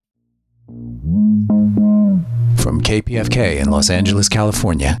from KPFK in Los Angeles,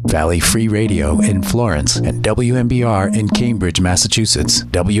 California, Valley Free Radio in Florence, and WMBR in Cambridge, Massachusetts,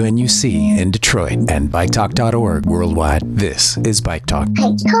 WNUC in Detroit, and BikeTalk.org worldwide. This is Bike Talk.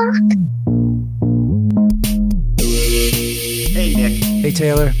 Bike Talk. Hey, Nick. Hey,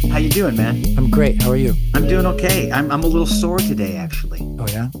 Taylor. How you doing, man? I'm great. How are you? I'm doing okay. I'm a little sore today, actually. Oh,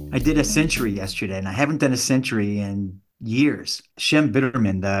 yeah? I did a century yesterday, and I haven't done a century in years. Shem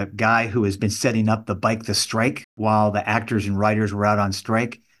Bitterman, the guy who has been setting up the Bike the Strike while the actors and writers were out on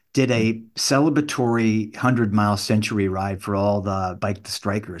strike, did a celebratory 100-mile century ride for all the Bike the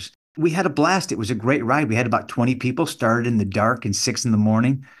Strikers. We had a blast. It was a great ride. We had about 20 people, started in the dark and 6 in the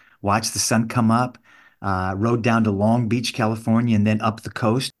morning, watched the sun come up. Rode down to Long Beach, California, and then up the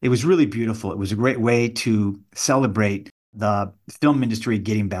coast. It was really beautiful. It was a great way to celebrate the film industry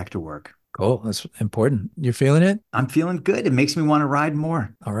getting back to work. Cool. That's important. You're feeling it? I'm feeling good. It makes me want to ride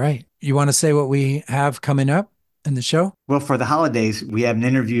more. All right. You want to say what we have coming up in the show? Well, for the holidays, we have an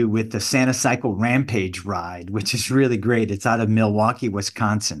interview with the Santa Cycle Rampage ride, which is really great. It's out of Milwaukee,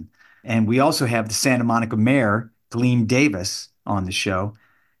 Wisconsin. And we also have the Santa Monica Mayor, Gleam Davis, on the show.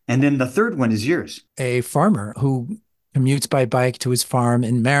 And then the third one is yours. A farmer who commutes by bike to his farm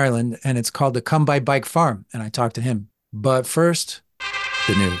in Maryland, and it's called the Come By Bike Farm, and I talked to him. But first,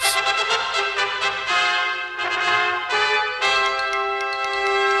 the news.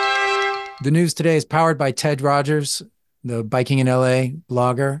 The news today is powered by Ted Rogers, the Biking in LA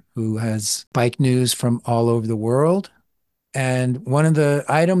blogger who has bike news from all over the world. And one of the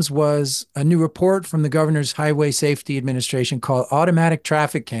items was a new report from the Governor's Highway Safety Administration called Automatic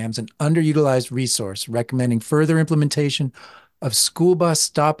Traffic Cams, an underutilized resource, recommending further implementation of school bus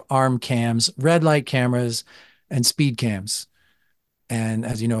stop arm cams, red light cameras, and speed cams. And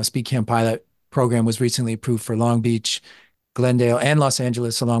as you know, a speed cam pilot program was recently approved for Long Beach, Glendale, and Los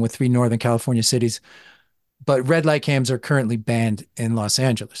Angeles, along with 3 Northern California cities. But red light cams are currently banned in Los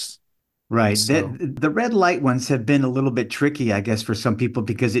Angeles. Right. So, the red light ones have been a little bit tricky, I guess, for some people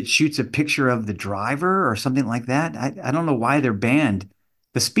because it shoots a picture of the driver or something like that. I don't know why they're banned.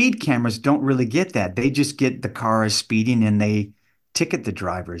 The speed cameras don't really get that. They just get the car is speeding and they ticket the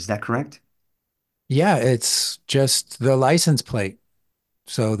driver. Is that correct? yeah, it's just the license plate.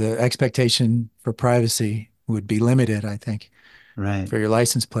 So the expectation for privacy would be limited, I think, Right. for your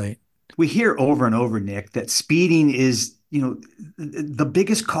license plate. We hear over and over, Nick, that speeding is, the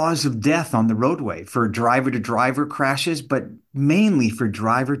biggest cause of death on the roadway for driver-to-driver crashes, but mainly for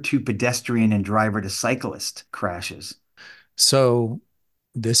driver-to-pedestrian and driver-to-cyclist crashes. So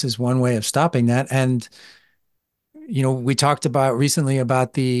this is one way of stopping that. And, we talked about recently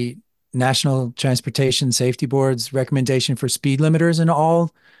about the National Transportation Safety Board's recommendation for speed limiters in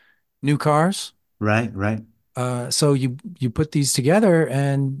all new cars. Right, right. So you put these together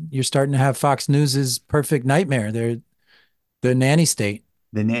and you're starting to have Fox News's perfect nightmare. They're the nanny state.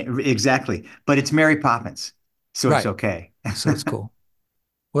 Exactly. But it's Mary Poppins, so Right. it's okay. So it's cool.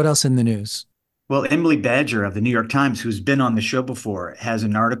 What else in the news? Well, Emily Badger of the New York Times, who's been on the show before, has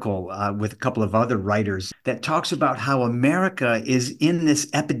an article with a couple of other writers that talks about how America is in this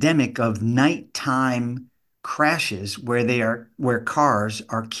epidemic of nighttime crashes where cars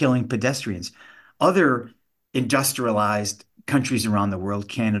are killing pedestrians. Other industrialized countries around the world,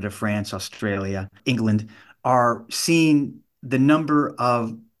 Canada, France, Australia, England, are seeing the number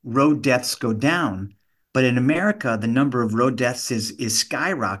of road deaths go down. But in America, the number of road deaths is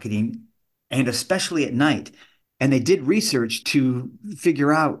skyrocketing, and especially at night. And they did research to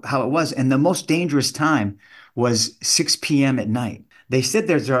figure out how it was. And the most dangerous time was 6 p.m. at night. They said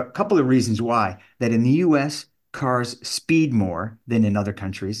there's a couple of reasons why. That in the U.S., cars speed more than in other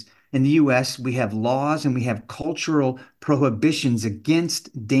countries. In the U.S., we have laws and we have cultural prohibitions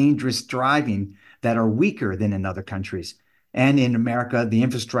against dangerous driving that are weaker than in other countries. And in America, the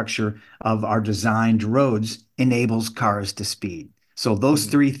infrastructure of our designed roads enables cars to speed. So those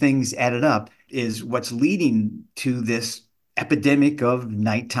 3 things added up is what's leading to this epidemic of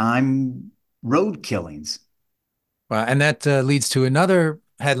nighttime road killings. Well, and that leads to another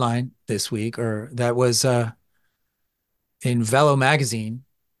headline this week, or that was in Velo magazine,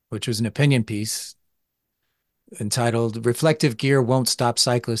 which was an opinion piece entitled "Reflective Gear Won't Stop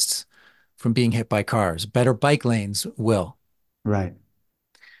Cyclists from Being Hit by Cars. Better Bike Lanes Will." Right.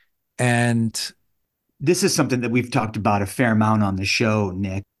 And this is something that we've talked about a fair amount on the show,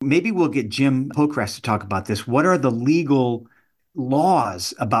 Nick. Maybe we'll get Jim Pocrest to talk about this. What are the legal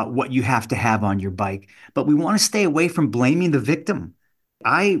laws about what you have to have on your bike? But we want to stay away from blaming the victim.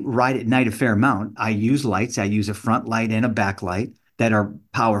 I ride at night a fair amount. I use lights. I use a front light and a back light that are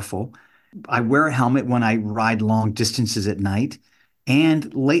powerful. I wear a helmet when I ride long distances at night.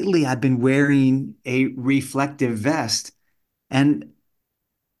 And lately, I've been wearing a reflective vest. And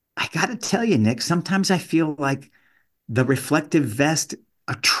I got to tell you, Nick, sometimes I feel like the reflective vest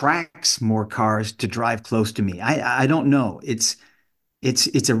attracts more cars to drive close to me. I don't know. It's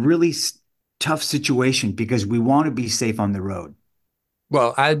a really tough situation because we want to be safe on the road.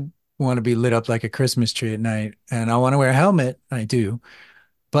 Well, I want to be lit up like a Christmas tree at night, and I want to wear a helmet. I do.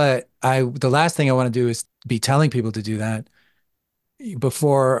 But the last thing I want to do is be telling people to do that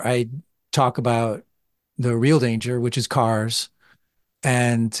before I talk about the real danger, which is cars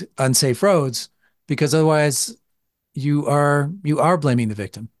and unsafe roads, because otherwise you are blaming the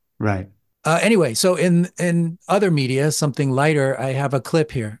victim. Right. Anyway, so in other media, something lighter, I have a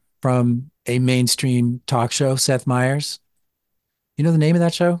clip here from a mainstream talk show, Seth Meyers. You know the name of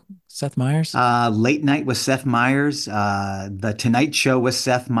that show, Seth Meyers? Late Night with Seth Meyers, The Tonight Show with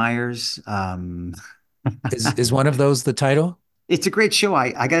Seth Meyers. Is one of those the title? It's a great show.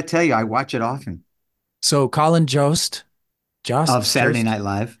 I got to tell you, I watch it often. So Colin Of Saturday Jost Night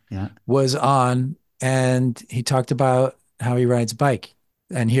Live. Yeah. was on, and he talked about how he rides a bike.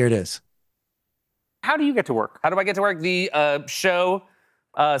 And here it is. How do you get to work? How do I get to work? The show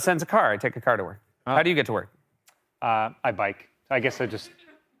sends a car. I take a car to work. Oh. How do you get to work? I bike. I guess I just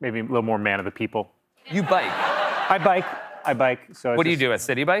maybe a little more man of the people. You bike. I bike. So What do you do? A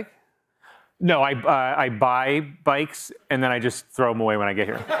city bike? No, I buy bikes and then I just throw them away when I get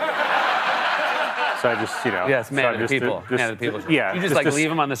here. So I just, Yes, man so of the people. Man of the people. Yeah. You just leave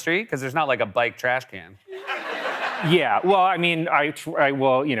them on the street because there's not like a bike trash can. Yeah. Well, I mean,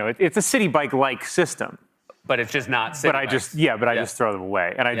 it's a city bike-like system. But it's just not city But I bikes. just throw them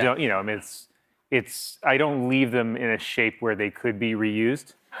away, and I don't. I mean, I don't leave them in a shape where they could be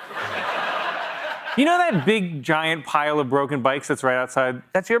reused. You know that big giant pile of broken bikes that's right outside?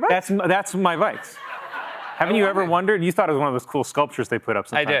 That's your bike? That's my bikes. Haven't you ever wondered? You thought it was one of those cool sculptures they put up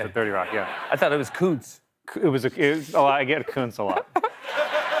sometimes did. at 30 Rock, yeah. I thought it was Kuntz. It was a lot. I get Kuntz a lot.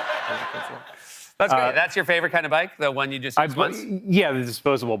 That's great. That's your favorite kind of bike? The one you just use once? Yeah, the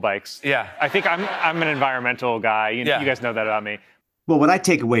disposable bikes. Yeah. I think I'm an environmental guy. You guys know that about me. Well, what I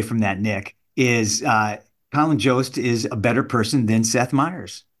take away from that, Nick, is Colin Jost is a better person than Seth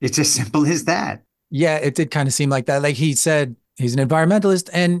Meyers. It's as simple as that. Yeah, it did kind of seem like that. Like he said, he's an environmentalist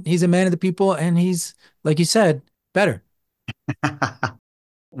and he's a man of the people, and he's, like you said, better.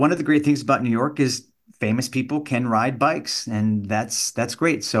 One of the great things about New York is famous people can ride bikes, and that's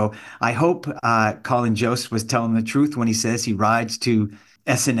great. So I hope Colin Jost was telling the truth when he says he rides to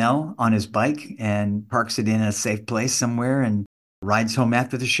SNL on his bike and parks it in a safe place somewhere and rides home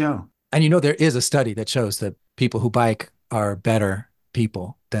after the show. And there is a study that shows that people who bike are better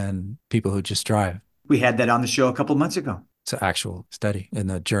people than people who just drive. We had that on the show a couple months ago. It's an actual study in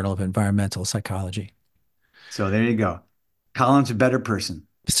the Journal of Environmental Psychology. So there you go. Colin's a better person.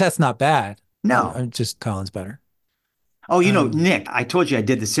 Seth's not bad. No. Just Colin's better. Oh, Nick, I told you I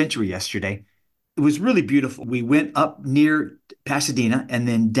did the Century yesterday. It was really beautiful. We went up near Pasadena and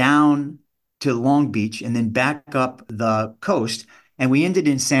then down to Long Beach and then back up the coast. And we ended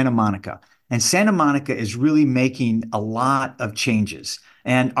in Santa Monica. And Santa Monica is really making a lot of changes.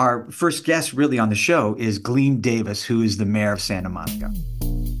 And our first guest really on the show is Gleam Davis, who is the mayor of Santa Monica.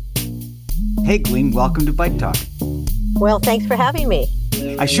 Hey, Gleam, welcome to Bike Talk. Well, thanks for having me.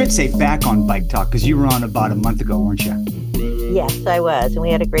 I should say back on Bike Talk because you were on about a month ago, weren't you? Yes, I was, and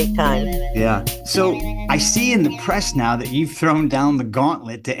we had a great time. Yeah. So I see in the press now that you've thrown down the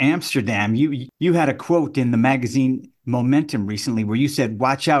gauntlet to Amsterdam. You had a quote in the magazine Momentum recently where you said,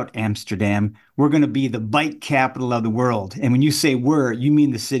 "Watch out, Amsterdam. We're going to be the bike capital of the world." And when you say "we're," you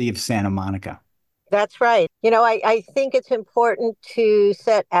mean the city of Santa Monica. That's right. I think it's important to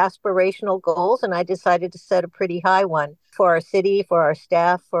set aspirational goals, and I decided to set a pretty high one for our city, for our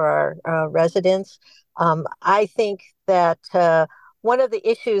staff, for our residents. I think that one of the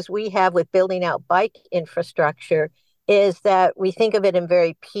issues we have with building out bike infrastructure is that we think of it in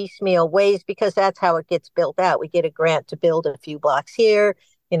very piecemeal ways because that's how it gets built out. We get a grant to build a few blocks here,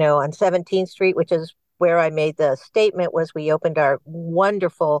 on 17th Street, which is where I made the statement was we opened our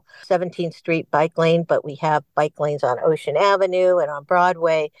wonderful 17th Street bike lane, but we have bike lanes on Ocean Avenue and on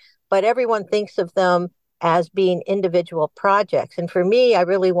Broadway. But everyone thinks of them as being individual projects. And for me, I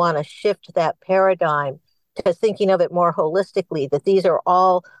really want to shift that paradigm to thinking of it more holistically, that these are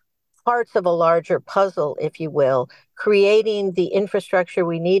all parts of a larger puzzle, if you will, creating the infrastructure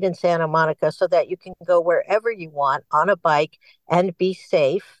we need in Santa Monica so that you can go wherever you want on a bike and be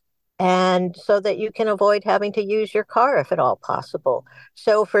safe. And so that you can avoid having to use your car if at all possible.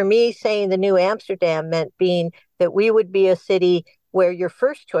 So for me, saying the new Amsterdam meant being that we would be a city where your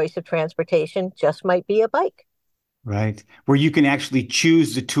first choice of transportation just might be a bike. Right. Where you can actually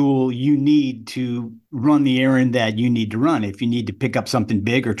choose the tool you need to run the errand that you need to run. If you need to pick up something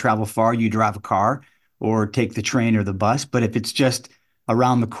big or travel far, you drive a car or take the train or the bus. But if it's just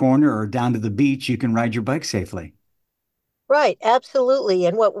around the corner or down to the beach, you can ride your bike safely. Right, absolutely.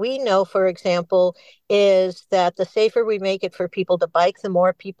 And what we know, for example, is that the safer we make it for people to bike, the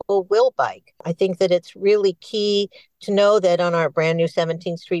more people will bike. I think that it's really key to know that on our brand new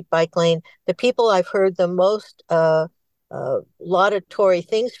 17th Street bike lane, the people I've heard the most laudatory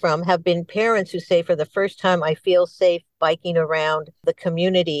things from have been parents who say, for the first time, I feel safe biking around the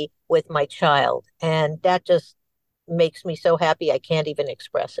community with my child. And that just makes me so happy I can't even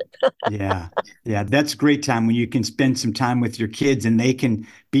express it. Yeah. Yeah. That's a great time when you can spend some time with your kids and they can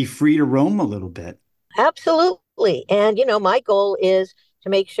be free to roam a little bit. Absolutely. And, my goal is to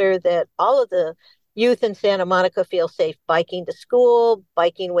make sure that all of the youth in Santa Monica feel safe biking to school,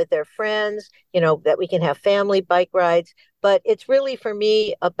 biking with their friends, that we can have family bike rides. But it's really for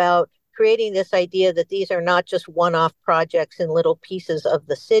me about creating this idea that these are not just one-off projects in little pieces of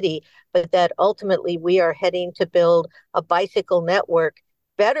the city, but that ultimately we are heading to build a bicycle network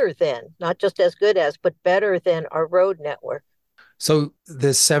better than, not just as good as, but better than our road network. So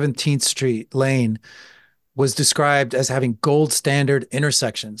this 17th Street lane was described as having gold standard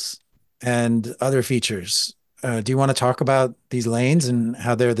intersections and other features. Do you want to talk about these lanes and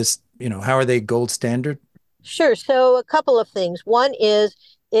how they're how are they gold standard? Sure. So a couple of things. One is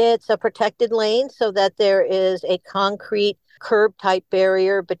it's a protected lane so that there is a concrete curb type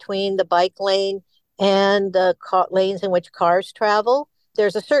barrier between the bike lane and the lanes in which cars travel.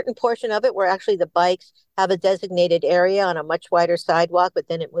 There's a certain portion of it where actually the bikes have a designated area on a much wider sidewalk, but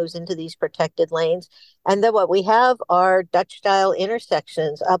then it moves into these protected lanes. And then what we have are Dutch style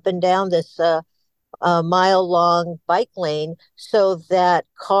intersections up and down this a mile-long bike lane so that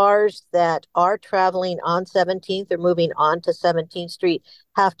cars that are traveling on 17th or moving onto 17th Street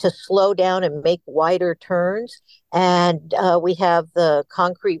have to slow down and make wider turns. And we have the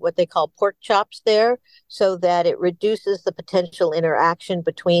concrete, what they call pork chops there, so that it reduces the potential interaction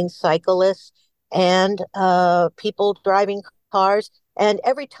between cyclists and people driving cars. And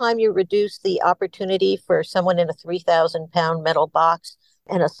every time you reduce the opportunity for someone in a 3,000-pound metal box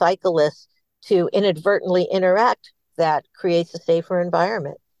and a cyclist to inadvertently interact, that creates a safer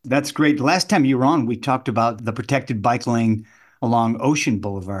environment. That's great. Last time you were on, we talked about the protected bike lane along Ocean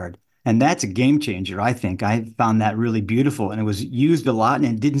Boulevard. And that's a game changer, I think. I found that really beautiful. And it was used a lot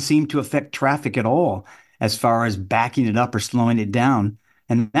and it didn't seem to affect traffic at all as far as backing it up or slowing it down.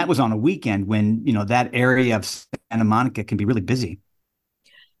 And that was on a weekend when, that area of Santa Monica can be really busy.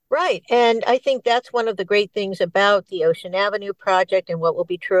 Right. And I think that's one of the great things about the Ocean Avenue project and what will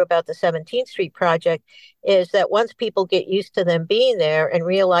be true about the 17th Street project is that once people get used to them being there and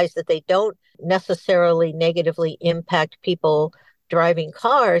realize that they don't necessarily negatively impact people driving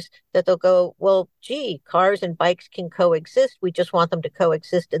cars, that they'll go, well, gee, cars and bikes can coexist. We just want them to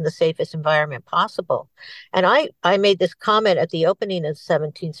coexist in the safest environment possible. And I made this comment at the opening of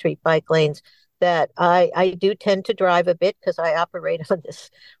 17th Street bike lanes that I do tend to drive a bit because I operate on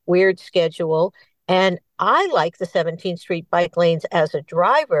this weird schedule. And I like the 17th Street bike lanes as a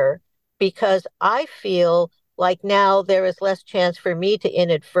driver because I feel like now there is less chance for me to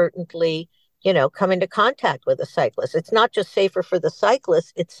inadvertently, come into contact with a cyclist. It's not just safer for the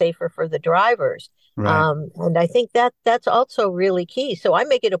cyclists, it's safer for the drivers. Right. And I think that's also really key. So I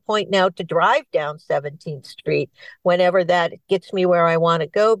make it a point now to drive down 17th Street whenever that gets me where I want to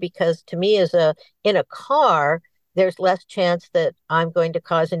go, because to me, in a car, there's less chance that I'm going to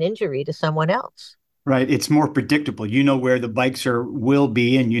cause an injury to someone else. Right. It's more predictable. You know where the bikes will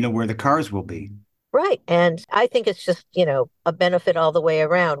be and you know where the cars will be. Right. And I think it's just, a benefit all the way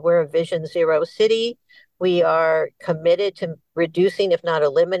around. We're a Vision Zero city. We are committed to reducing, if not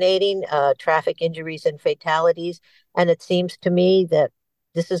eliminating, traffic injuries and fatalities. And it seems to me that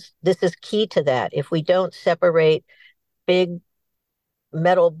this is key to that. If we don't separate big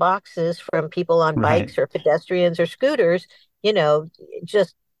metal boxes from people on bikes or pedestrians or scooters,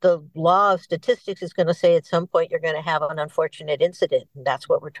 just the law of statistics is going to say at some point you're going to have an unfortunate incident. And that's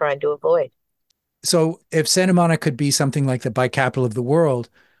what we're trying to avoid. So if Santa Monica could be something like the bike capital of the world,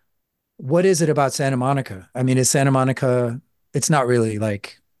 what is it about Santa Monica? I mean, is Santa Monica, it's not really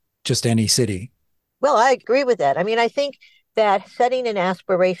like just any city. Well, I agree with that. I mean, I think that setting an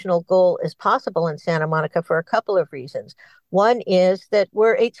aspirational goal is possible in Santa Monica for a couple of reasons. One is that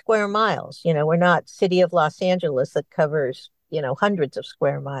we're 8 square miles. We're not city of Los Angeles that covers, hundreds of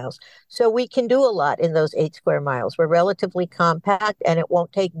square miles. So we can do a lot in those 8 square miles. We're relatively compact and it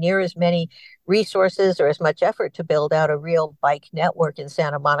won't take near as many resources or as much effort to build out a real bike network in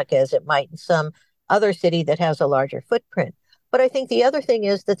Santa Monica as it might in some other city that has a larger footprint. But I think the other thing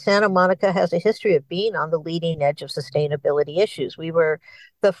is that Santa Monica has a history of being on the leading edge of sustainability issues. We were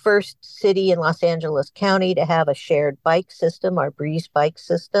the first city in Los Angeles County to have a shared bike system, our Breeze bike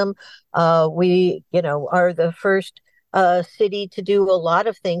system. We, are the first city to do a lot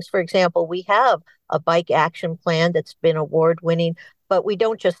of things. For example, we have a bike action plan that's been award winning, but we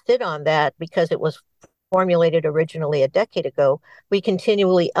don't just sit on that because it was formulated originally a decade ago. We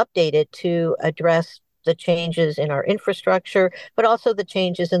continually update it to address the changes in our infrastructure, but also the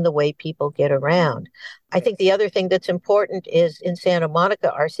changes in the way people get around. I think the other thing that's important is in Santa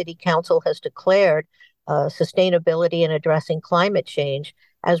Monica, our city council has declared sustainability and addressing climate change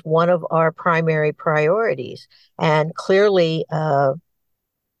as one of our primary priorities. And clearly,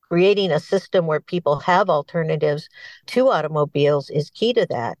 creating a system where people have alternatives to automobiles is key to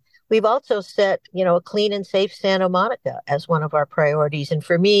that. We've also set, a clean and safe Santa Monica as one of our priorities. And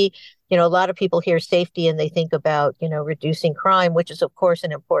for me, a lot of people hear safety and they think about, reducing crime, which is, of course,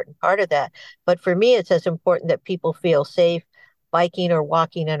 an important part of that. But for me, it's as important that people feel safe biking or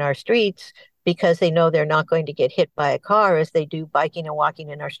walking in our streets because they know they're not going to get hit by a car as they do biking and walking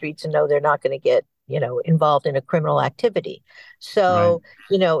in our streets and know they're not going to get, involved in a criminal activity. So,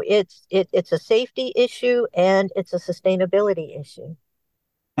 right. It's a safety issue and it's a sustainability issue.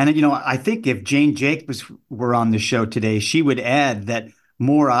 And, I think if Jane Jacobs were on the show today, she would add that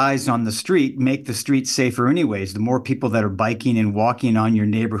more eyes on the street make the streets safer anyways. The more people that are biking and walking on your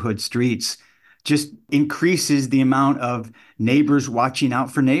neighborhood streets just increases the amount of neighbors watching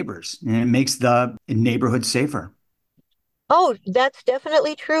out for neighbors, and it makes the neighborhood safer. Oh, that's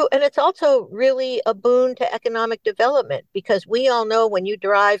definitely true. And it's also really a boon to economic development because we all know when you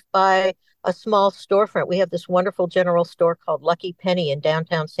drive by a small storefront, we have this wonderful general store called Lucky Penny in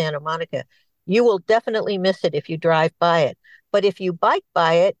downtown Santa Monica. You will definitely miss it if you drive by it. But if you bike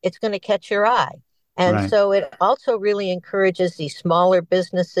by it, it's going to catch your eye. And right. So it also really encourages these smaller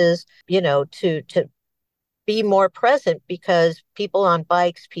businesses, to be more present because people on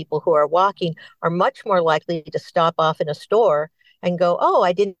bikes, people who are walking are much more likely to stop off in a store and go, oh,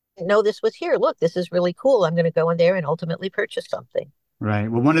 I didn't know this was here. Look, this is really cool. I'm going to go in there and ultimately purchase something. Right.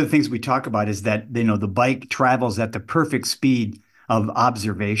 Well, one of the things we talk about is that, the bike travels at the perfect speed of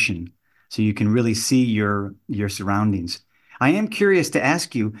observation. So you can really see your surroundings. I am curious to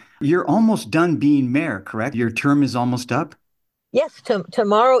ask you, you're almost done being mayor, correct? Your term is almost up? Yes,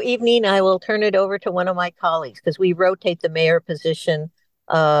 tomorrow evening I will turn it over to one of my colleagues because we rotate the mayor position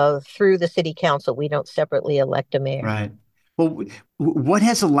through the city council. We don't separately elect a mayor. Right. Well, what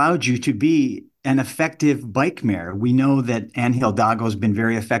has allowed you to be an effective bike mayor? We know that Anne Hidalgo has been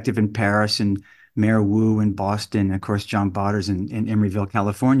very effective in Paris and Mayor Wu in Boston, and of course, John Botters in Emeryville,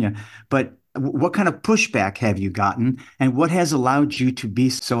 California. But what kind of pushback have you gotten, and what has allowed you to be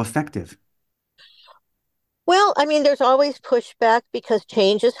so effective? Well, I mean, there's always pushback because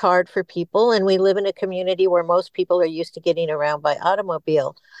change is hard for people, and we live in a community where most people are used to getting around by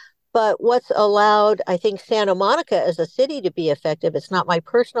automobile. But what's allowed, I think, Santa Monica as a city to be effective, it's not my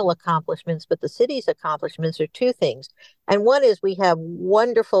personal accomplishments, but the city's accomplishments are two things. And one is we have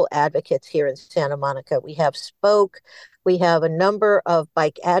wonderful advocates here in Santa Monica. We have Spoke. We have a number of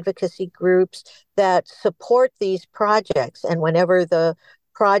bike advocacy groups that support these projects. And whenever the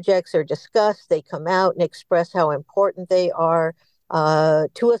projects are discussed, they come out and express how important they are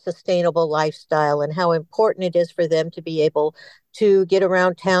to a sustainable lifestyle and how important it is for them to be able to get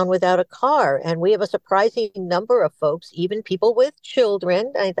around town without a car. And we have a surprising number of folks, even people with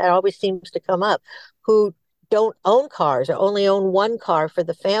children, that always seems to come up, who don't own cars or only own one car for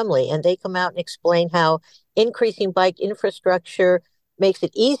the family. And they come out and explain how increasing bike infrastructure makes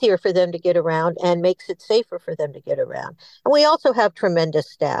it easier for them to get around and makes it safer for them to get around. And we also have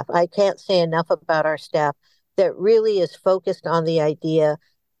tremendous staff. I can't say enough about our staff that really is focused on the idea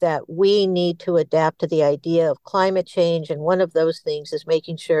that we need to adapt to the idea of climate change. And one of those things is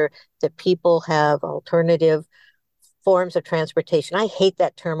making sure that people have alternative forms of transportation. I hate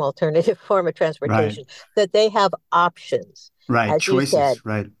that term, alternative form of transportation, right. That they have options. Right, choices,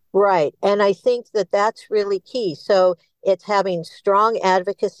 right. Right. And I think that that's really key. So it's having strong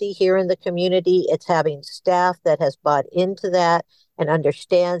advocacy here in the community. It's having staff that has bought into that and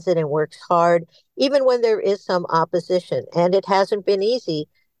understands it and works hard, even when there is some opposition. And it hasn't been easy.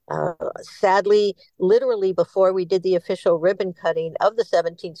 Sadly, literally before we did the official ribbon cutting of the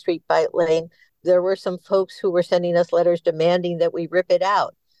 17th Street bike lane, there were some folks who were sending us letters demanding that we rip it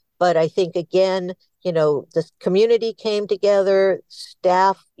out. But I think, again, the community came together,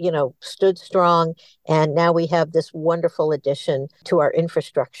 staff, stood strong, and now we have this wonderful addition to our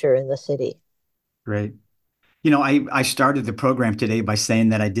infrastructure in the city. Great. I started the program today by saying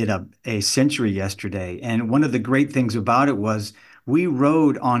that I did a century yesterday. And one of the great things about it was we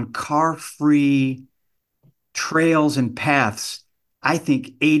rode on car-free trails and paths, I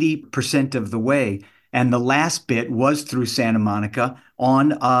think 80% of the way. And the last bit was through Santa Monica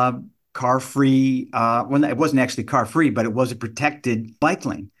on car-free, well, it wasn't actually car-free, but it was a protected bike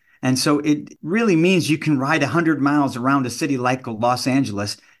lane. And so it really means you can ride 100 miles around a city like Los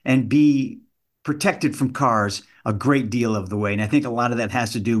Angeles and be protected from cars a great deal of the way. And I think a lot of that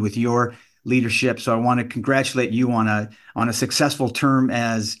has to do with your leadership. So I want to congratulate you on a successful term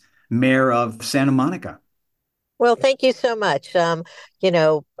as mayor of Santa Monica. Well, thank you so much. I'm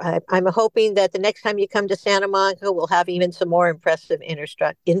hoping that the next time you come to Santa Monica, we'll have even some more impressive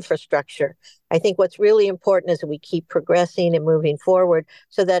infrastructure. I think what's really important is that we keep progressing and moving forward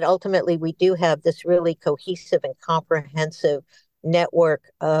so that ultimately we do have this really cohesive and comprehensive network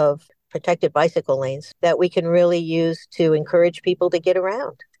of protected bicycle lanes that we can really use to encourage people to get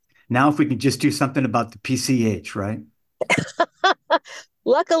around. Now, if we can just do something about the PCH, right?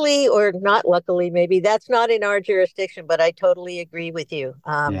 Luckily, or not luckily, maybe that's not in our jurisdiction, but I totally agree with you.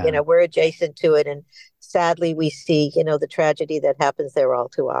 We're adjacent to it. And sadly, we see, the tragedy that happens there all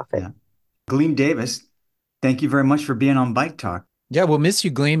too often. Yeah. Gleam Davis, thank you very much for being on Bike Talk. Yeah, we'll miss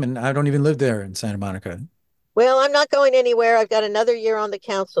you, Gleam. And I don't even live there in Santa Monica. Well, I'm not going anywhere. I've got another year on the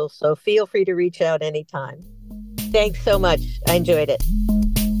council, so feel free to reach out anytime. Thanks so much. I enjoyed it.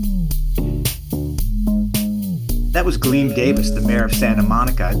 That was Gleam Davis, the mayor of Santa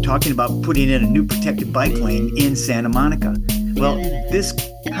Monica, talking about putting in a new protected bike lane in Santa Monica. Well, this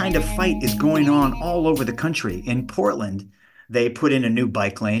kind of fight is going on all over the country. In Portland, they put in a new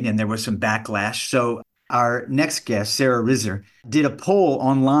bike lane and there was some backlash. So our next guest, Sarah Rizzer, did a poll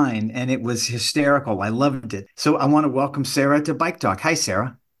online and it was hysterical. I loved it. So I want to welcome Sarah to Bike Talk. Hi,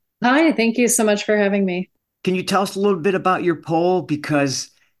 Sarah. Hi, thank you so much for having me. Can you tell us a little bit about your poll?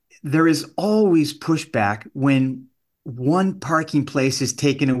 Because there is always pushback when one parking place is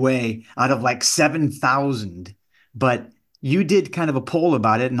taken away out of like 7,000. But you did kind of a poll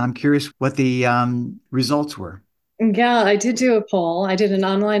about it, and I'm curious what the results were. Yeah, I did do a poll. I did an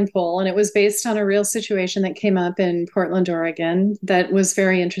online poll, and it was based on a real situation that came up in Portland, Oregon, that was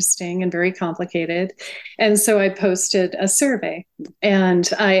very interesting and very complicated. And so I posted a survey and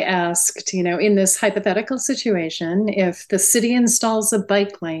I asked, in this hypothetical situation, if the city installs a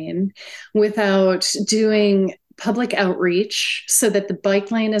bike lane without doing public outreach so that the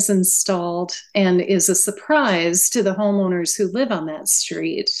bike lane is installed and is a surprise to the homeowners who live on that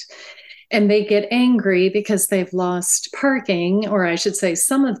street, and they get angry because they've lost parking, or I should say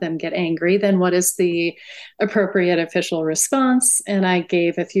some of them get angry, then what is the appropriate official response? And I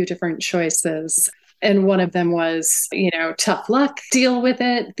gave a few different choices. And one of them was, tough luck, deal with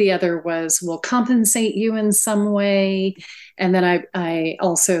it. The other was, we'll compensate you in some way. And then I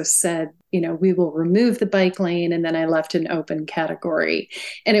also said, we will remove the bike lane. And then I left an open category.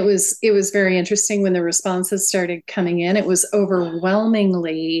 And it was very interesting when the responses started coming in. It was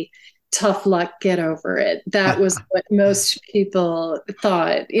overwhelmingly tough luck, get over it. That was what most people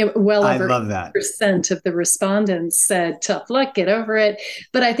thought. Well over 80% of the respondents said tough luck, get over it.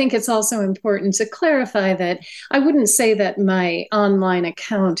 But I think it's also important to clarify that I wouldn't say that my online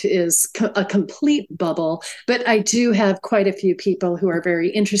account is a complete bubble, but I do have quite a few people who are very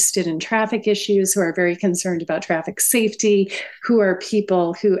interested in traffic issues, who are very concerned about traffic safety, who are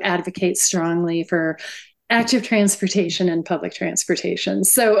people who advocate strongly for active transportation and public transportation.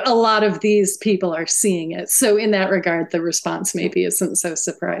 So a lot of these people are seeing it. So in that regard, the response maybe isn't so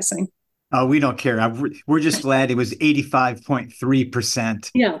surprising. Oh, we don't care. We're just glad it was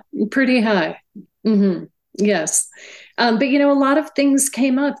 85.3%. Yeah, pretty high. Mm-hmm. Yes. But, a lot of things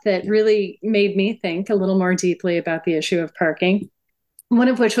came up that really made me think a little more deeply about the issue of parking. One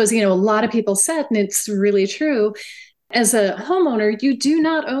of which was, a lot of people said, and it's really true, as a homeowner, you do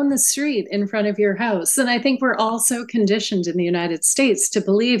not own the street in front of your house. And I think we're also conditioned in the United States to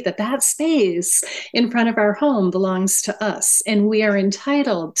believe that that space in front of our home belongs to us, and we are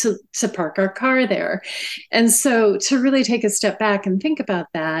entitled to park our car there. And so to really take a step back and think about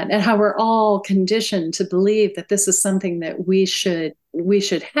that and how we're all conditioned to believe that this is something that we should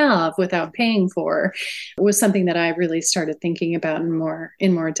have without paying for was something that I really started thinking about in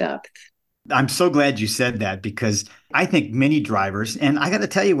more depth. I'm so glad you said that, because I think many drivers, and I got to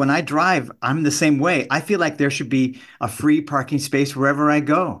tell you, when I drive, I'm the same way. I feel like there should be a free parking space wherever I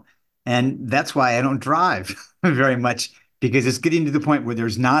go. And that's why I don't drive very much, because it's getting to the point where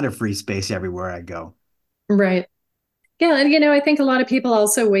there's not a free space everywhere I go. Right. Yeah, and I think a lot of people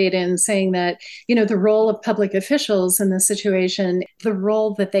also weighed in saying that, the role of public officials in this situation, the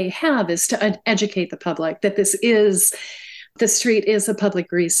role that they have is to educate the public that the street is a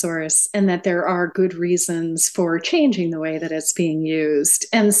public resource and that there are good reasons for changing the way that it's being used.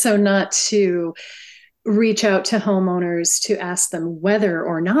 And so not to reach out to homeowners to ask them whether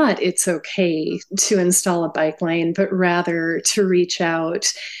or not it's okay to install a bike lane, but rather to reach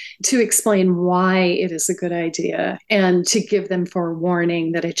out to explain why it is a good idea and to give them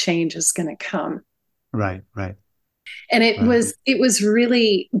forewarning that a change is going to come. Right, right. And it was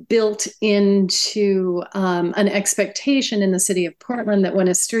really built into an expectation in the city of Portland that when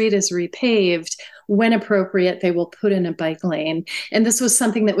a street is repaved, when appropriate, they will put in a bike lane. And this was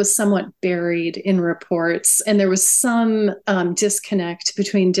something that was somewhat buried in reports. And there was some disconnect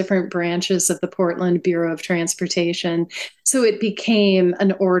between different branches of the Portland Bureau of Transportation. So it became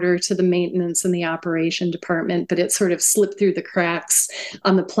an order to the maintenance and the operation department, but it sort of slipped through the cracks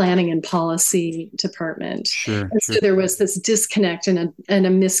on the planning and policy department. Sure. So there was this disconnect and a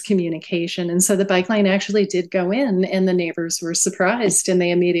miscommunication. And so the bike lane actually did go in, and the neighbors were surprised, and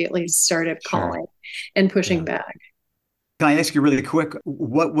they immediately started calling and pushing back. Can I ask you really quick,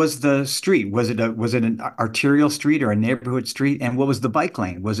 what was the street? Was it an arterial street or a neighborhood street? And what was the bike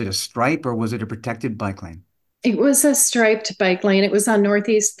lane? Was it a stripe or was it a protected bike lane? It was a striped bike lane. It was on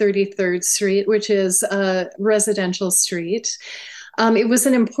Northeast 33rd Street, which is a residential street. It was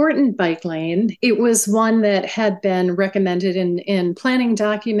an important bike lane. It was one that had been recommended in planning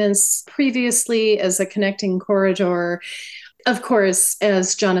documents previously as a connecting corridor. Of course,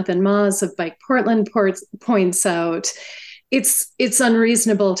 as Jonathan Maas of Bike Portland points out, it's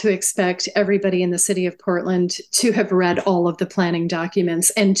unreasonable to expect everybody in the city of Portland to have read all of the planning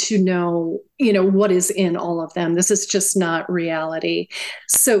documents and to know, what is in all of them. This is just not reality.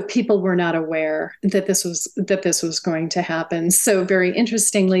 So people were not aware that this was going to happen. So very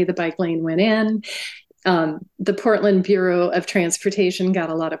interestingly, the bike lane went in. The Portland Bureau of Transportation got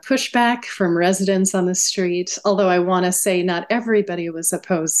a lot of pushback from residents on the street, although I want to say not everybody was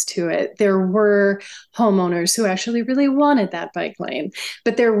opposed to it. There were homeowners who actually really wanted that bike lane,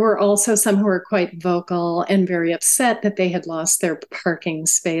 but there were also some who were quite vocal and very upset that they had lost their parking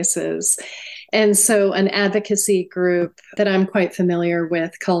spaces. And so an advocacy group that I'm quite familiar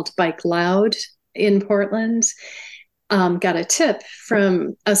with called Bike Loud in Portland got a tip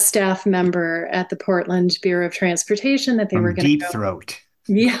from a staff member at the Portland Bureau of Transportation that they were going to Deep Throat.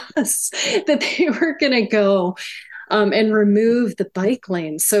 Yes, that they were going to go and remove the bike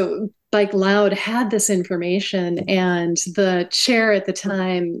lane. So Bike Loud had this information, and the chair at the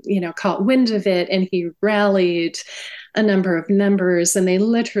time, caught wind of it, and he rallied a number of members, and they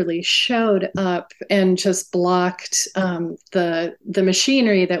literally showed up and just blocked the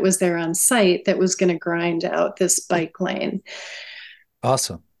machinery that was there on site that was going to grind out this bike lane.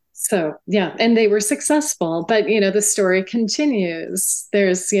 Awesome. So, yeah, and they were successful, but, the story continues.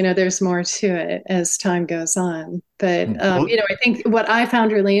 There's more to it as time goes on. But, I think what I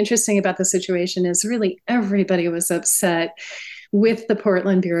found really interesting about the situation is really everybody was upset with the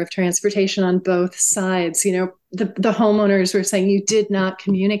Portland Bureau of Transportation on both sides. The homeowners were saying, you did not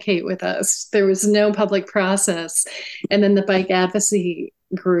communicate with us. There was no public process. And then the bike advocacy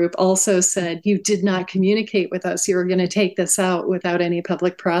group also said, you did not communicate with us. You were going to take this out without any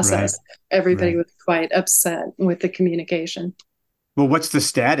public process. Right. Everybody was quite upset with the communication. Well, what's the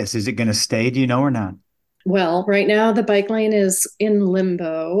status? Is it going to stay? Do you know or not? Well, right now the bike lane is in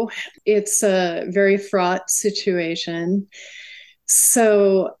limbo. It's a very fraught situation.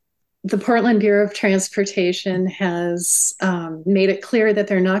 So the Portland Bureau of Transportation has made it clear that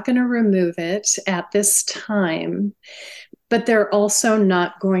they're not going to remove it at this time, but they're also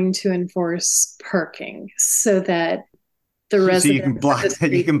not going to enforce parking so that the residents. So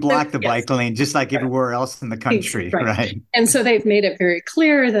you can block the bike lane just like everywhere else in the country, right? And so they've made it very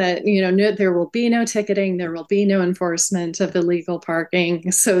clear that there will be no ticketing, there will be no enforcement of illegal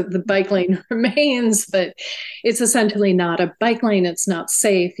parking. So the bike lane remains, but it's essentially not a bike lane. It's not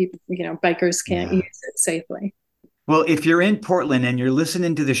safe. Bikers can't use it safely. Well, if you're in Portland and you're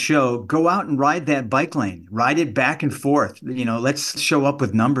listening to the show, go out and ride that bike lane. Ride it back and forth. Let's show up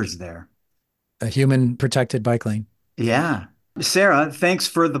with numbers there. A human protected bike lane. Yeah. Sarah, thanks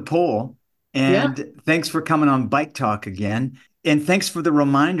for the poll. And thanks for coming on Bike Talk again. And thanks for the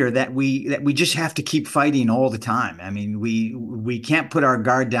reminder that we just have to keep fighting all the time. I mean, we can't put our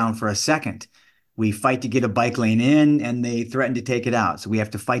guard down for a second. We fight to get a bike lane in and they threaten to take it out. So we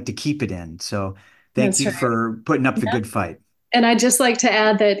have to fight to keep it in. So thank you for putting up the good fight. And I'd just like to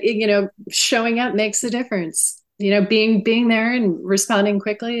add that, showing up makes a difference. Being there and responding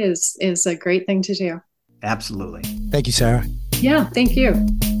quickly is a great thing to do. Absolutely. Thank you, Sarah. Yeah, thank you.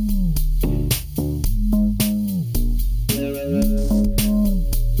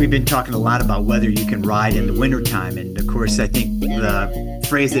 We've been talking a lot about whether you can ride in the wintertime. And of course, I think the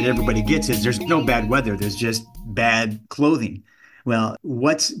phrase that everybody gets is there's no bad weather, there's just bad clothing. Well,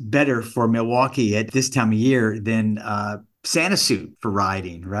 what's better for Milwaukee at this time of year than a Santa suit for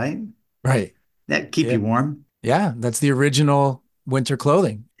riding, right? Right. That keep you warm. Yeah, that's the original winter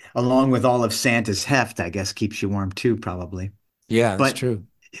clothing. Along with all of Santa's heft, I guess keeps you warm too, probably. Yeah, that's true.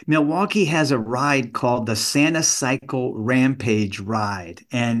 Milwaukee has a ride called the Santa Cycle Rampage Ride.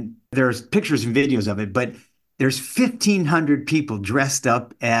 And there's pictures and videos of it, but there's 1,500 people dressed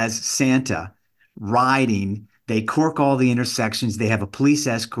up as Santa riding. They cork all the intersections. They have a police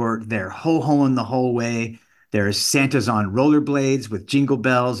escort. They're ho-hoing the whole way. There's Santas on rollerblades with jingle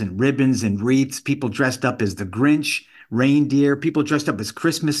bells and ribbons and wreaths. People dressed up as the Grinch, reindeer, people dressed up as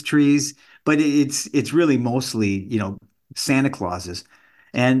Christmas trees. But it's really mostly, Santa Clauses.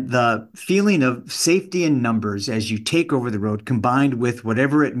 And the feeling of safety in numbers as you take over the road, combined with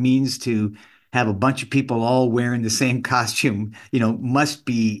whatever it means to have a bunch of people all wearing the same costume, must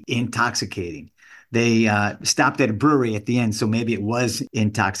be intoxicating. They stopped at a brewery at the end, so maybe it was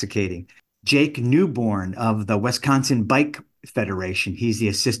intoxicating. Jake Newborn of the Wisconsin Bike Federation, he's the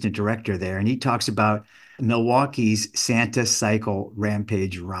assistant director there, and he talks about Milwaukee's Santa Cycle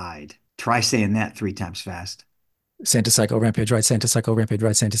Rampage Ride. Try saying that 3 times fast. Santa Cycle Rampage Ride, Santa Cycle Rampage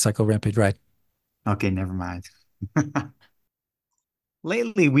Ride, Santa Cycle Rampage Ride. Okay, never mind.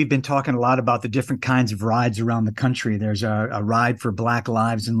 Lately, we've been talking a lot about the different kinds of rides around the country. There's a ride for Black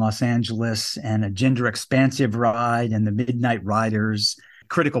Lives in Los Angeles and a gender expansive ride and the Midnight Riders,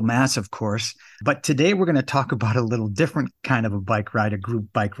 critical mass, of course. But today we're going to talk about a little different kind of a bike ride, a group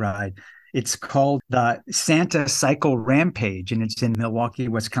bike ride. It's called the Santa Cycle Rampage, and it's in Milwaukee,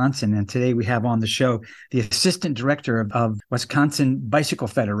 Wisconsin. And today we have on the show the assistant director of Wisconsin Bicycle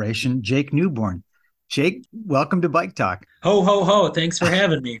Federation, Jake Newborn. Jake, welcome to Bike Talk. Ho, ho, ho. Thanks for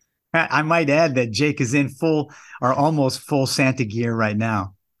having me. I might add that Jake is in full or almost full Santa gear right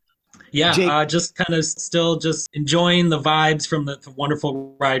now. Yeah, just kind of still just enjoying the vibes from the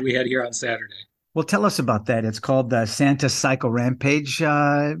wonderful ride we had here on Saturday. Well, tell us about that. It's called the Santa Cycle Rampage.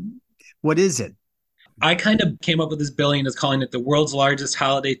 What is it? I kind of came up with this billing as calling it the world's largest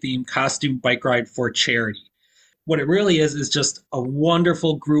holiday-themed costume bike ride for charity. What it really is just a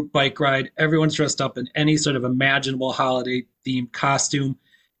wonderful group bike ride. Everyone's dressed up in any sort of imaginable holiday-themed costume.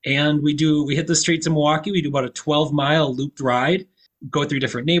 And we hit the streets of Milwaukee. We do about a 12-mile looped ride, go through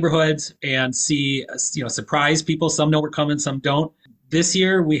different neighborhoods and see, surprise people. Some know we're coming, some don't. This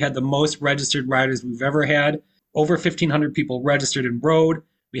year, we had the most registered riders we've ever had. Over 1,500 people registered and rode.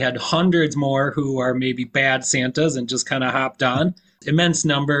 We had hundreds more who are maybe bad Santas and just kind of hopped on. Immense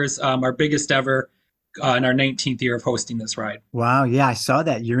numbers, our biggest ever in our 19th year of hosting this ride. Wow. Yeah, I saw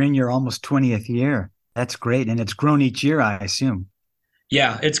that. You're in your almost 20th year. That's great. And it's grown each year, I assume.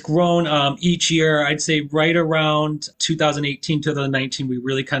 Yeah, it's grown each year. I'd say right around 2018, 2019, we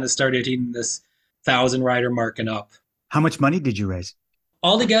really kind of started hitting this 1,000 rider mark and up. How much money did you raise?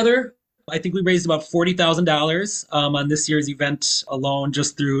 Altogether, I think we raised about $40,000 on this year's event alone,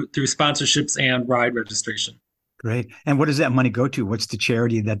 just through sponsorships and ride registration. Great. And what does that money go to? What's the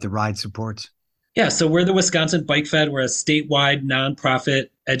charity that the ride supports? Yeah, so we're the Wisconsin Bike Fed. We're a statewide nonprofit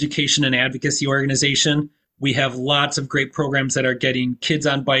education and advocacy organization. We have lots of great programs that are getting kids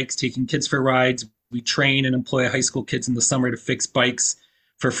on bikes, taking kids for rides. We train and employ high school kids in the summer to fix bikes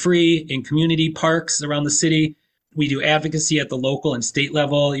for free in community parks around the city. We do advocacy at the local and state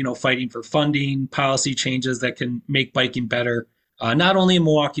level, fighting for funding, policy changes that can make biking better, not only in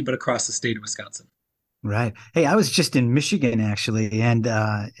Milwaukee, but across the state of Wisconsin. Right. Hey, I was just in Michigan, actually, and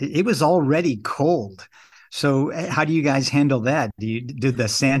it was already cold. So how do you guys handle that? Do the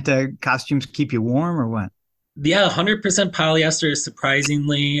Santa costumes keep you warm or what? Yeah, 100% polyester is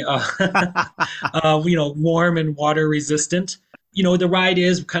surprisingly, warm and water resistant. The ride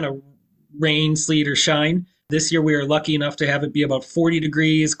is kind of rain, sleet, or shine. This year, we were lucky enough to have it be about 40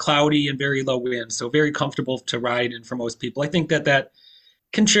 degrees, cloudy, and very low wind. So very comfortable to ride in for most people. I think that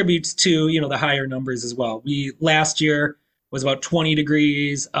contributes to, the higher numbers as well. Last year was about 20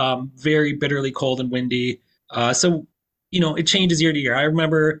 degrees, very bitterly cold and windy. So it changes year to year. I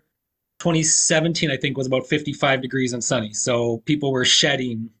remember 2017, I think, was about 55 degrees and sunny. So people were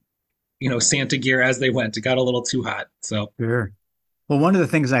shedding, Santa gear as they went. It got a little too hot. So sure. Well, one of the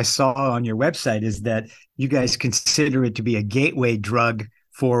things I saw on your website is that you guys consider it to be a gateway drug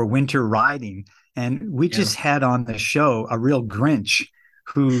for winter riding. And we just had on the show a real Grinch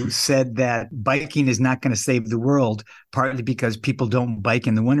who said that biking is not going to save the world, partly because people don't bike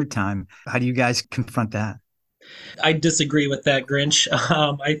in the wintertime. How do you guys confront that? I disagree with that, Grinch.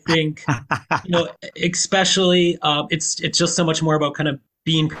 I think, especially it's just so much more about kind of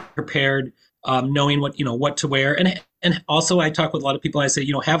being prepared, knowing what to wear, and also I talk with a lot of people. I say,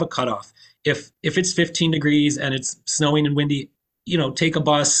 have a cutoff. If it's 15 degrees and it's snowing and windy, take a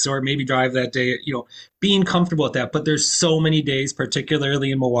bus or maybe drive that day. Being comfortable with that. But there's so many days,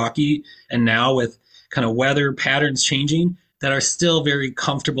 particularly in Milwaukee, and now with kind of weather patterns changing, that are still very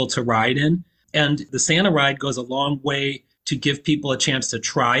comfortable to ride in. And the Santa ride goes a long way to give people a chance to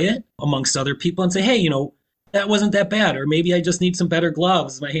try it amongst other people and say, hey, that wasn't that bad. Or maybe I just need some better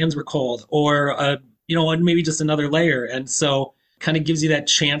gloves. My hands were cold. Or, maybe just another layer. And so kind of gives you that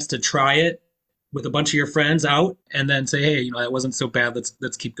chance to try it with a bunch of your friends out and then say, hey, that wasn't so bad.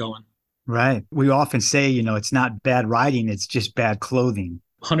 Let's keep going. Right. We often say, it's not bad riding. It's just bad clothing.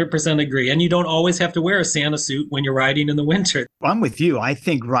 100% agree. And you don't always have to wear a Santa suit when you're riding in the winter. I'm with you. I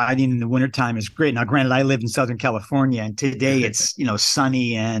think riding in the wintertime is great. Now, granted, I live in Southern California, and today it's,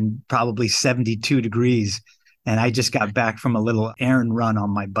 sunny and probably 72 degrees. And I just got back from a little errand run on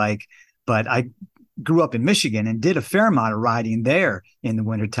my bike. But I grew up in Michigan and did a fair amount of riding there in the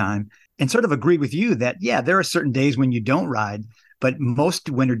wintertime, and sort of agree with you that, yeah, there are certain days when you don't ride, but most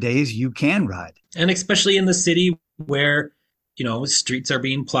winter days you can ride. And especially in the city where streets are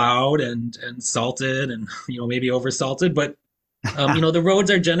being plowed and salted and, maybe oversalted, but, the roads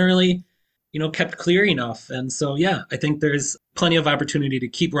are generally, kept clear enough. And so, yeah, I think there's plenty of opportunity to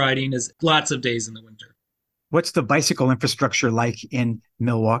keep riding as lots of days in the winter. What's the bicycle infrastructure like in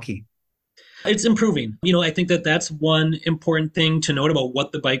Milwaukee? It's improving. I think that's one important thing to note about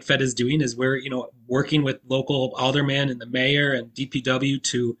what the Bike Fed is doing is we're, working with local aldermen and the mayor and DPW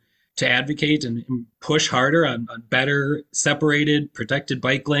to advocate and push harder on better separated, protected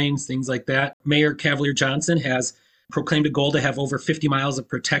bike lanes, things like that. Mayor Cavalier Johnson has proclaimed a goal to have over 50 miles of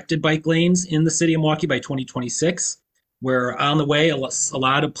protected bike lanes in the city of Milwaukee by 2026. We're on the way. A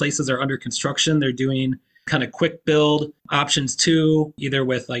lot of places are under construction. They're doing kind of quick build options too, either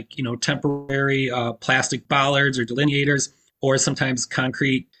with temporary plastic bollards or delineators, or sometimes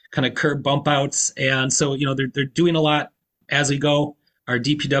concrete kind of curb bump outs. And so, they're doing a lot as we go. Our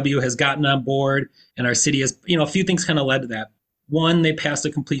DPW has gotten on board, and our city has, a few things kind of led to that. One, they passed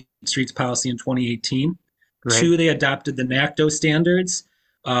a complete streets policy in 2018. Right. Two, they adopted the NACDO standards,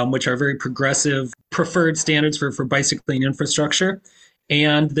 which are very progressive, preferred standards for bicycling infrastructure.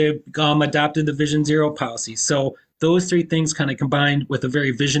 And they've adopted the Vision Zero policy. So those three things kind of combined with a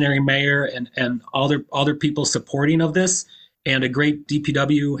very visionary mayor and all their people supporting of this, and a great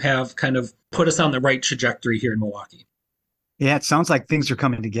DPW have kind of put us on the right trajectory here in Milwaukee. Yeah, it sounds like things are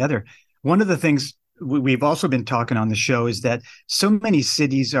coming together. One of the things we've also been talking on the show is that so many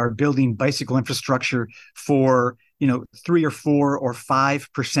cities are building bicycle infrastructure for 3 or 4 or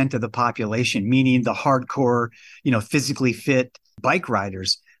 5% of the population, meaning the hardcore, physically fit bike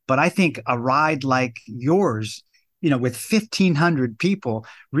riders. But I think a ride like yours, with 1,500 people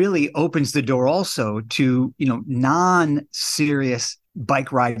really opens the door also to, non-serious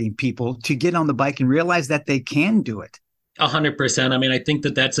bike riding people to get on the bike and realize that they can do it. 100%. I mean, I think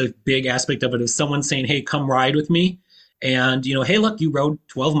that's a big aspect of it. If someone's saying, hey, come ride with me, and, hey, look, you rode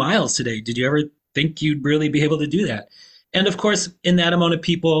 12 miles today. Did you ever think you'd really be able to do that? And of course, in that amount of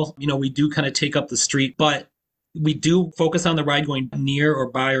people, we do kind of take up the street, but we do focus on the ride going near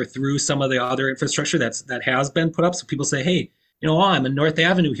or by or through some of the other infrastructure that has been put up. So people say, hey, I'm in North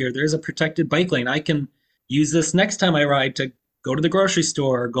Avenue here. There's a protected bike lane. I can use this next time I ride to go to the grocery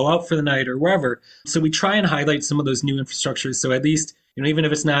store or go out for the night or wherever. So we try and highlight some of those new infrastructures. So at least, even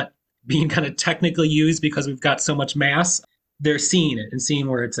if it's not being kind of technically used because we've got so much mass, they're seeing it and seeing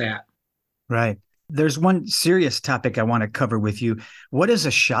where it's at. Right. There's one serious topic I want to cover with you. What is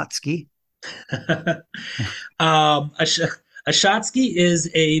a shot ski? A shot ski is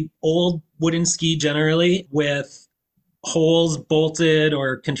a old wooden ski generally with holes bolted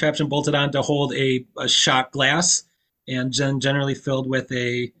or contraption bolted on to hold a shot glass, and generally filled with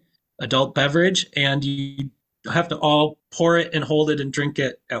a adult beverage, and you have to all pour it and hold it and drink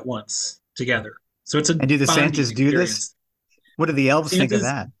it at once together. So it's and do the Santas do this? What do the elves think of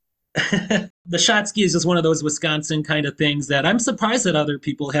that? The shot ski is just one of those Wisconsin kind of things that I'm surprised that other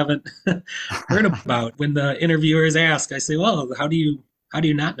people haven't heard about. When the interviewers ask, I say, well, how do you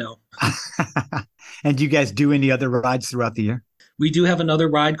not know? And do you guys do any other rides throughout the year? We do have another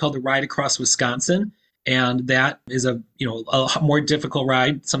ride called the Ride Across Wisconsin. And that is a more difficult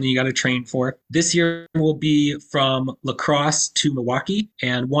ride, something you got to train for. This year will be from La Crosse to Milwaukee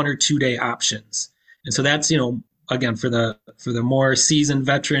and 1 or 2 day options. And so that's, again, for the more seasoned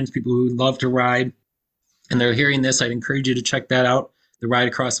veterans, people who love to ride, and they're hearing this, I'd encourage you to check that out, the Ride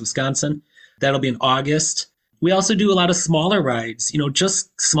Across Wisconsin. That'll be in August. We also do a lot of smaller rides,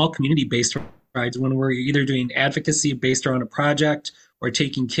 just small community-based rides when we're either doing advocacy based around a project or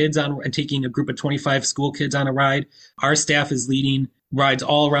taking kids on and taking a group of 25 school kids on a ride. Our staff is leading rides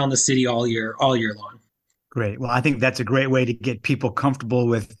all around the city all year long. Great. Well, I think that's a great way to get people comfortable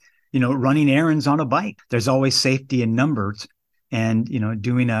with, running errands on a bike. There's always safety in numbers. And,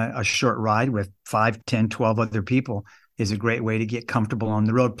 doing a short ride with 5, 10, 12 other people is a great way to get comfortable on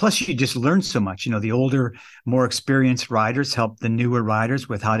the road. Plus, you just learn so much. The older, more experienced riders help the newer riders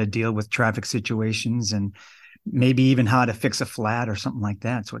with how to deal with traffic situations and maybe even how to fix a flat or something like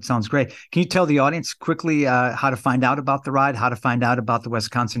that. So it sounds great. Can you tell the audience quickly how to find out about the ride, how to find out about the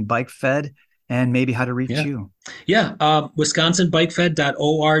Wisconsin Bike Fed, and maybe how to reach you? Yeah,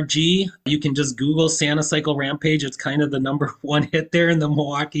 wisconsinbikefed.org. You can just Google Santa Cycle Rampage. It's kind of the number one hit there in the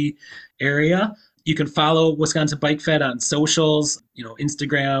Milwaukee area. You can follow Wisconsin Bike Fed on socials,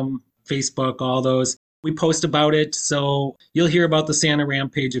 Instagram, Facebook, all those. We post about it, so you'll hear about the Santa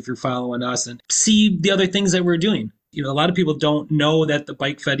Rampage if you're following us and see the other things that we're doing. A lot of people don't know that the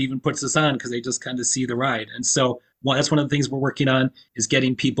Bike Fed even puts this on because they just kind of see the ride. And so that's one of the things we're working on is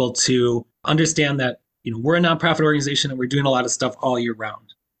getting people to understand that, we're a nonprofit organization and we're doing a lot of stuff all year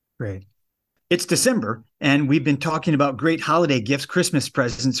round. Great. It's December, and we've been talking about great holiday gifts, Christmas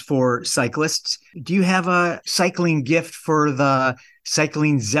presents for cyclists. Do you have a cycling gift for the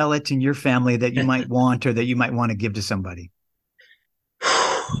cycling zealot in your family that you might want or that you might want to give to somebody?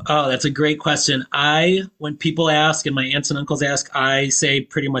 Oh, that's a great question. When people ask and my aunts and uncles ask, I say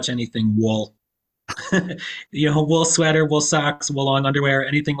pretty much anything wool. Wool sweater, wool socks, wool long underwear,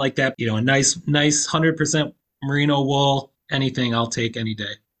 anything like that. A nice 100% merino wool, anything I'll take any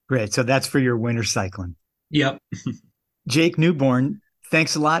day. Great. So that's for your winter cycling. Yep. Jake Newborn,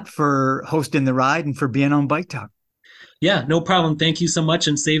 thanks a lot for hosting the ride and for being on Bike Talk. Yeah, no problem. Thank you so much.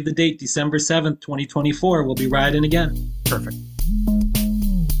 And save the date, December 7th, 2024. We'll be riding again. Perfect.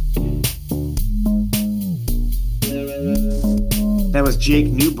 That was Jake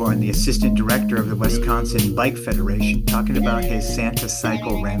Newborn, the Assistant Director of the Wisconsin Bike Federation, talking about his Santa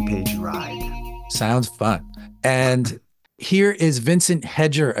Cycle Rampage ride. Sounds fun. And here is Vincent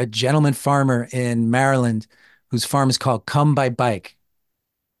Hedger, a gentleman farmer in Maryland, whose farm is called Come by Bike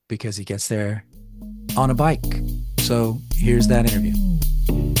because he gets there on a bike. So here's that interview.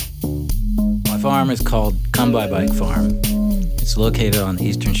 My farm is called Come by Bike Farm. It's located on the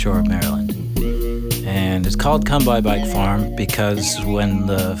eastern shore of Maryland. And it's called Come by Bike Farm because when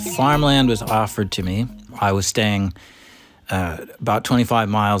the farmland was offered to me, I was staying about 25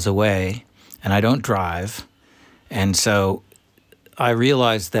 miles away, and I don't drive. And so I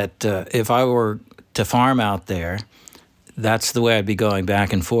realized that if I were to farm out there, that's the way I'd be going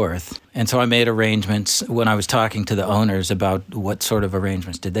back and forth. And so I made arrangements when I was talking to the owners about what sort of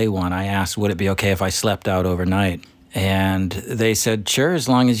arrangements did they want. I asked, would it be okay if I slept out overnight? And they said, sure, as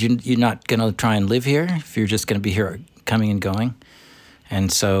long as you're not going to try and live here, if you're just going to be here coming and going.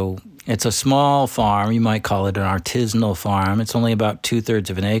 And so it's a small farm. You might call it an artisanal farm. It's only about 2/3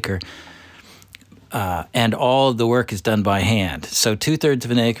 of an acre. And all of the work is done by hand. So 2/3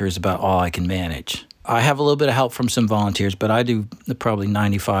 of an acre is about all I can manage. I have a little bit of help from some volunteers, but I do probably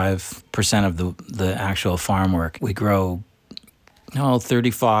 95% of the actual farm work. We grow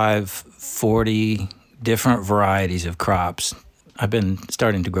 35, 40 different varieties of crops. I've been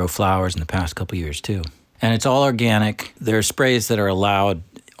starting to grow flowers in the past couple of years too. And it's all organic. There are sprays that are allowed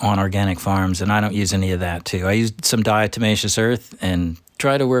on organic farms, and I don't use any of that too. I use some diatomaceous earth and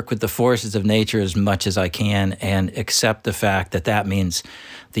try to work with the forces of nature as much as I can and accept the fact that that means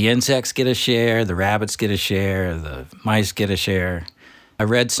the insects get a share, the rabbits get a share, the mice get a share. I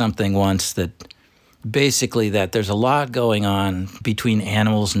read something once that basically that there's a lot going on between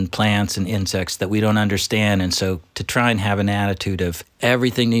animals and plants and insects that we don't understand. And so to try and have an attitude of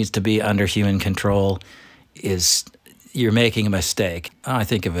everything needs to be under human control is you're making a mistake. I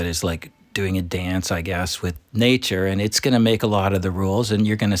think of it as like doing a dance, I guess, with nature, and it's going to make a lot of the rules, and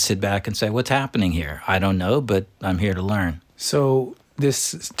you're going to sit back and say, what's happening here? I don't know, but I'm here to learn. So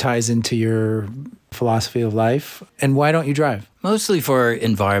this ties into your philosophy of life. And why don't you drive? Mostly for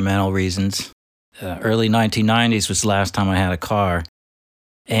environmental reasons. Early 1990s was the last time I had a car.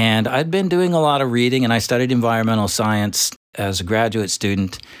 And I'd been doing a lot of reading, and I studied environmental science as a graduate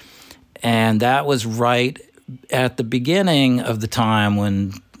student. And that was right at the beginning of the time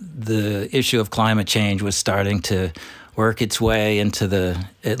when the issue of climate change was starting to work its way into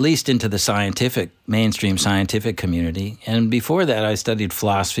at least into the mainstream scientific community. And before that, I studied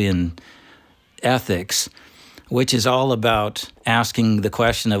philosophy and ethics, which is all about asking the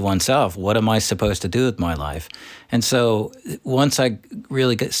question of oneself, what am I supposed to do with my life? And so once I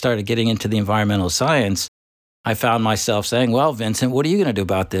really started getting into the environmental science, I found myself saying, well, Vincent, what are you going to do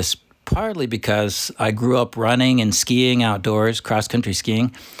about this? Partly because I grew up running and skiing outdoors, cross-country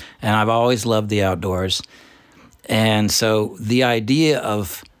skiing, and I've always loved the outdoors. And so the idea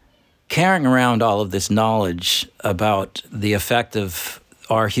of carrying around all of this knowledge about the effect of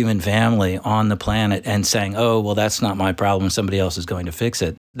our human family on the planet and saying, oh, well, that's not my problem, somebody else is going to fix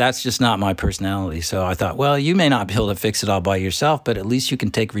it. That's just not my personality. So I thought, well, you may not be able to fix it all by yourself, but at least you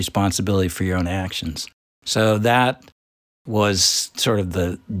can take responsibility for your own actions. So that was sort of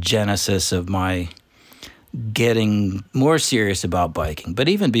the genesis of my getting more serious about biking. But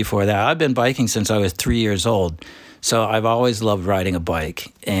even before that, I've been biking since I was 3 years old. So I've always loved riding a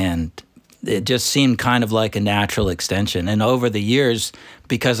bike, and it just seemed kind of like a natural extension. And over the years,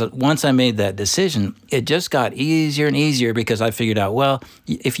 because once I made that decision, it just got easier and easier because I figured out, well,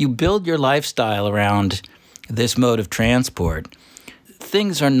 if you build your lifestyle around this mode of transport,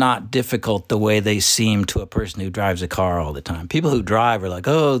 things are not difficult the way they seem to a person who drives a car all the time. People who drive are like,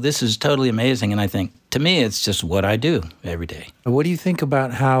 oh, this is totally amazing. And I think, to me, it's just what I do every day. What do you think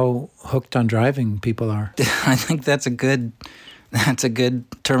about how hooked on driving people are? I think that's a good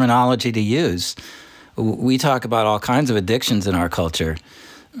terminology to use. We talk about all kinds of addictions in our culture.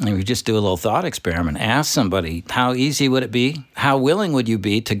 And we just do a little thought experiment. Ask somebody, how easy would it be? How willing would you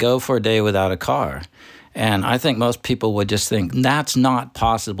be to go for a day without a car? And I think most people would just think, that's not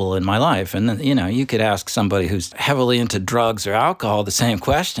possible in my life. And then, you could ask somebody who's heavily into drugs or alcohol the same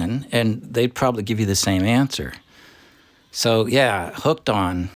question, and they'd probably give you the same answer. So, yeah, hooked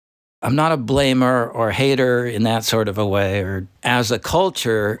on. I'm not a blamer or hater in that sort of a way. Or as a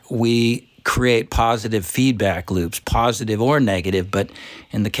culture, we create positive feedback loops, positive or negative. But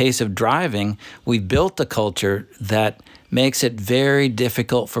in the case of driving, we've built a culture that makes it very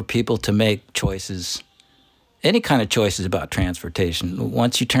difficult for people to make choices, any kind of choices about transportation.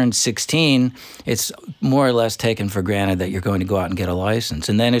 Once you turn 16, it's more or less taken for granted that you're going to go out and get a license.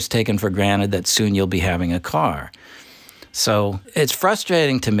 And then it's taken for granted that soon you'll be having a car. So it's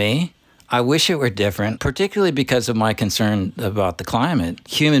frustrating to me. I wish it were different, particularly because of my concern about the climate.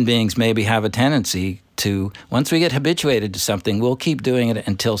 Human beings maybe have a tendency to, once we get habituated to something, we'll keep doing it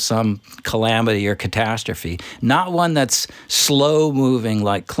until some calamity or catastrophe. Not one that's slow-moving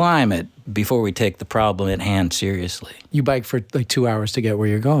like climate before we take the problem at hand seriously. You bike for like 2 hours to get where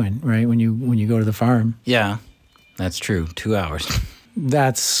you're going, right? When you go to the farm. Yeah, that's true. 2 hours.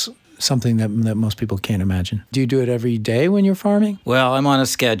 That's something that most people can't imagine. Do you do it every day when you're farming? Well, I'm on a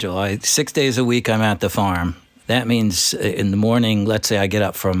schedule. 6 days a week I'm at the farm. That means in the morning, let's say I get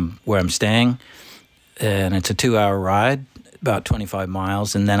up from where I'm staying, and it's a 2-hour ride, about 25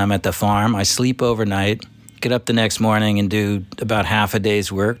 miles, and then I'm at the farm. I sleep overnight, get up the next morning and do about half a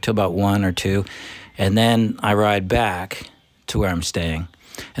day's work till about 1 or 2, and then I ride back to where I'm staying.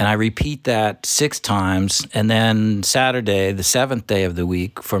 And I repeat that 6 times, and then Saturday, the 7th day of the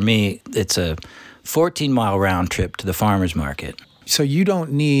week, for me, it's a 14-mile round trip to the farmer's market. So you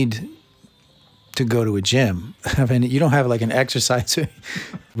don't need to go to a gym. I mean, you don't have like an exercise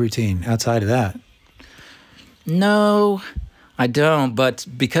routine outside of that. No, I don't. But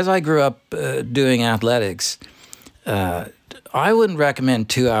because I grew up doing athletics, I wouldn't recommend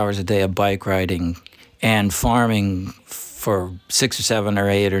 2 hours a day of bike riding and farming for 6 or 7 or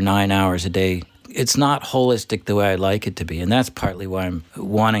 8 or 9 hours a day. It's not holistic the way I'd like it to be. And that's partly why I'm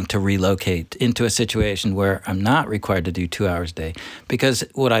wanting to relocate into a situation where I'm not required to do 2 hours a day. Because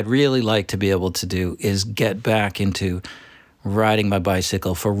what I'd really like to be able to do is get back into riding my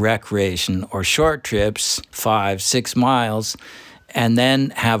bicycle for recreation or short trips, 5-6 miles, and then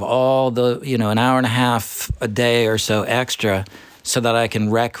have all the, an hour and a half a day or so extra so that I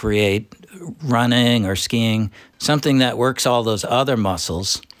can recreate running or skiing, something that works all those other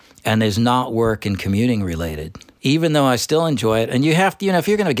muscles and is not work and commuting related, even though I still enjoy it. And you have to, if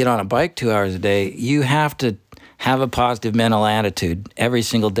you're going to get on a bike 2 hours a day, you have to have a positive mental attitude every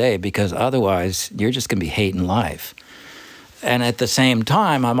single day, because otherwise you're just going to be hating life. And at the same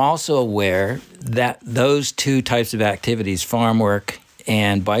time, I'm also aware that those two types of activities, farm work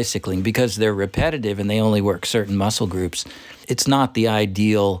and bicycling, because they're repetitive and they only work certain muscle groups, it's not the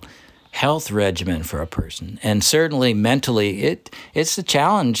ideal health regimen for a person. And certainly mentally, it's a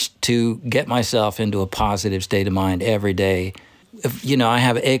challenge to get myself into a positive state of mind every day. If, I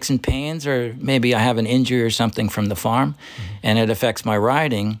have aches and pains, or maybe I have an injury or something from the farm, and it affects my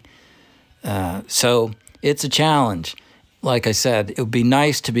riding. So it's a challenge. Like I said, it would be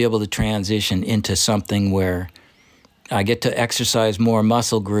nice to be able to transition into something where I get to exercise more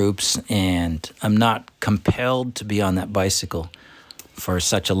muscle groups, and I'm not compelled to be on that bicycle for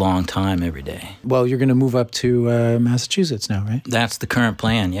such a long time every day. Well, you're going to move up to Massachusetts now, right? That's the current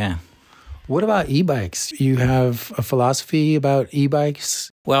plan, yeah. What about e-bikes? You have a philosophy about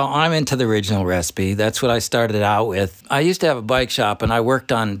e-bikes? Well, I'm into the original recipe. That's what I started out with. I used to have a bike shop, and I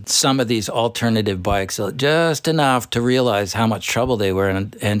worked on some of these alternative bikes just enough to realize how much trouble they were.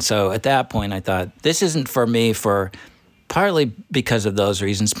 And so at that point, I thought, this isn't for me, for partly because of those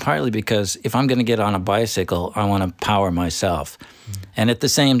reasons, partly because if I'm going to get on a bicycle, I want to power myself. And at the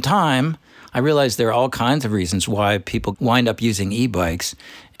same time, I realized there are all kinds of reasons why people wind up using e-bikes.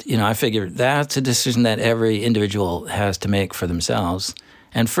 You know, I figure that's a decision that every individual has to make for themselves.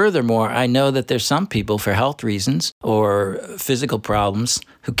 And furthermore, I know that there's some people for health reasons or physical problems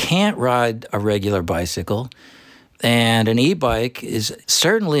who can't ride a regular bicycle. And an e-bike is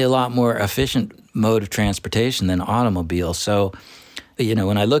certainly a lot more efficient mode of transportation than automobile. So, you know,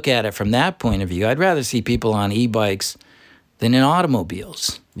 when I look at it from that point of view, I'd rather see people on e-bikes than in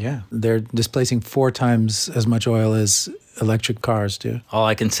automobiles. Yeah, they're displacing 4 times as much oil as electric cars do. All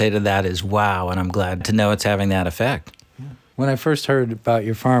I can say to that is wow, and I'm glad to know it's having that effect. Yeah. When I first heard about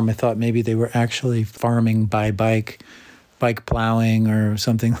your farm, I thought maybe they were actually farming by bike plowing or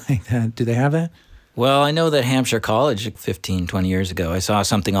something like that. Do they have that? Well, I know that Hampshire College 15, 20 years ago, I saw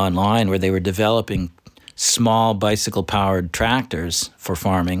something online where they were developing small bicycle-powered tractors for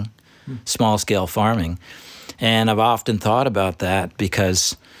farming, small-scale farming. And I've often thought about that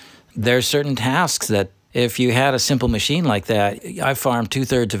because there are certain tasks that if you had a simple machine like that, I farm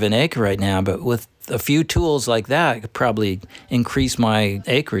 2/3 of an acre right now, but with a few tools like that, I could probably increase my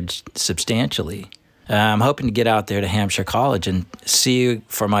acreage substantially. I'm hoping to get out there to Hampshire College and see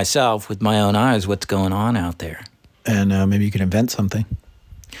for myself with my own eyes what's going on out there. And maybe you could invent something.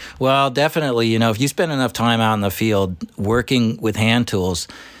 Well, definitely, you know, if you spend enough time out in the field working with hand tools,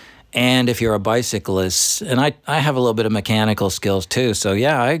 and if you're a bicyclist, and I have a little bit of mechanical skills too, so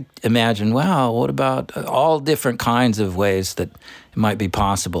yeah, I imagine, wow, what about all different kinds of ways that it might be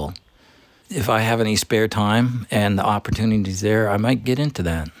possible? If I have any spare time and the opportunities there, I might get into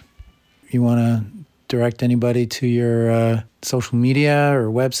that. You want to direct anybody to your social media or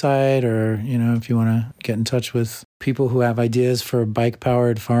website, or, you know, if you want to get in touch with people who have ideas for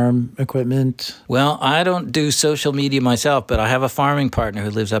bike-powered farm equipment? Well, I don't do social media myself, but I have a farming partner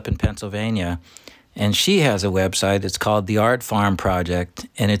who lives up in Pennsylvania, and she has a website. It's called the Art Farm Project,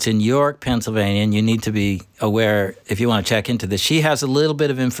 and it's in York, Pennsylvania, and you need to be aware if you want to check into this. She has a little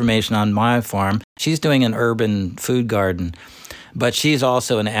bit of information on my farm. She's doing an urban food garden, but she's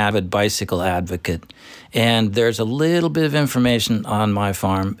also an avid bicycle advocate. And there's a little bit of information on my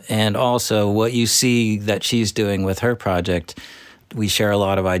farm, and also what you see that she's doing with her project. We share a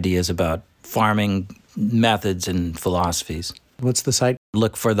lot of ideas about farming methods and philosophies. What's the site?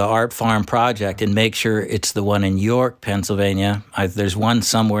 Look for the Art Farm Project and make sure it's the one in York, Pennsylvania. There's one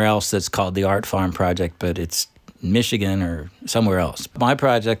somewhere else that's called the Art Farm Project, but it's Michigan or somewhere else. My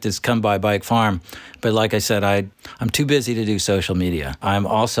project is Come By Bike Farm, but like I said, I'm too busy to do social media. I'm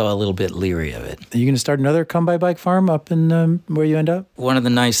also a little bit leery of it. Are you going to start another Come By Bike Farm up in where you end up? One of the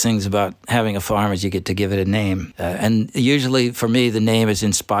nice things about having a farm is you get to give it a name. And usually for me, the name is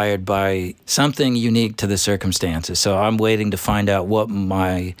inspired by something unique to the circumstances. So I'm waiting to find out what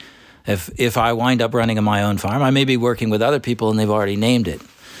if I wind up running my own farm, I may be working with other people and they've already named it.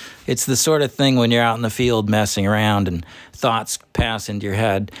 It's the sort of thing when you're out in the field messing around and thoughts pass into your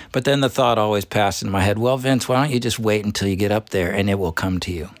head, but then the thought always passes into my head, well, Vince, why don't you just wait until you get up there and it will come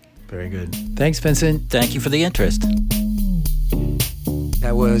to you. Very good. Thanks, Vincent. Thank you for the interest.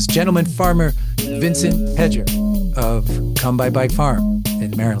 That was gentleman farmer Vincent Hedger of Come By Bike Farm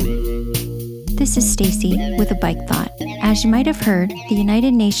in Maryland. This is Stacy with a bike thought. As you might have heard, the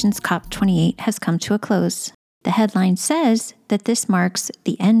United Nations COP28 has come to a close. The headline says that this marks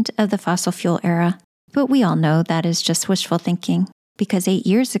the end of the fossil fuel era, but we all know that is just wishful thinking, because 8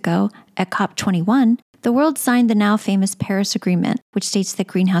 years ago, at COP21, the world signed the now famous Paris Agreement, which states that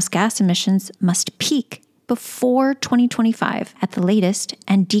greenhouse gas emissions must peak before 2025 at the latest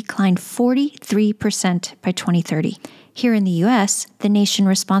and decline 43% by 2030. Here in the US, the nation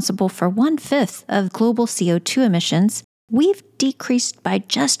responsible for 1/5 of global CO2 emissions, we've decreased by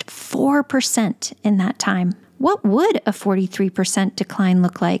just 4% in that time. What would a 43% decline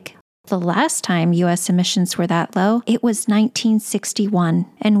look like? The last time U.S. emissions were that low, it was 1961,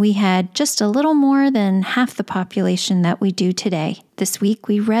 and we had just a little more than half the population that we do today. This week,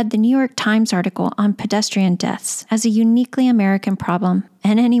 we read the New York Times article on pedestrian deaths as a uniquely American problem,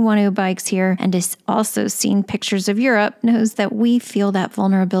 and anyone who bikes here and has also seen pictures of Europe knows that we feel that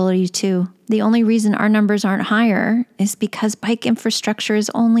vulnerability too. The only reason our numbers aren't higher is because bike infrastructure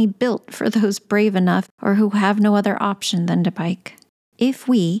is only built for those brave enough or who have no other option than to bike. If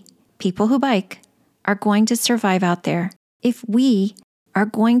we, people who bike, are going to survive out there, if we are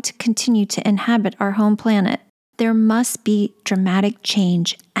going to continue to inhabit our home planet, there must be dramatic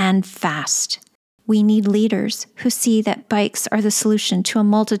change and fast. We need leaders who see that bikes are the solution to a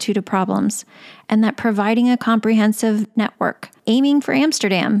multitude of problems and that providing a comprehensive network aiming for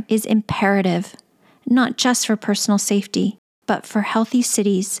Amsterdam is imperative, not just for personal safety, but for healthy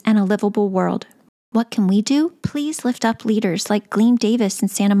cities and a livable world. What can we do? Please lift up leaders like Gleam Davis in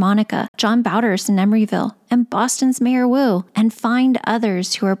Santa Monica, John Bowders in Emeryville, and Boston's Mayor Wu, and find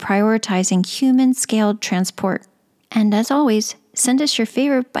others who are prioritizing human-scaled transport. And as always, send us your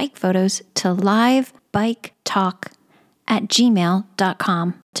favorite bike photos to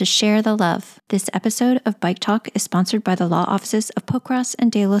livebiketalk@gmail.com to share the love. This episode of Bike Talk is sponsored by the law offices of Pocras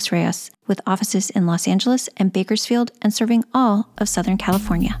and De Los Reyes, with offices in Los Angeles and Bakersfield and serving all of Southern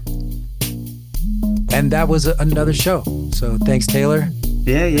California. And that was another show. So thanks, Taylor.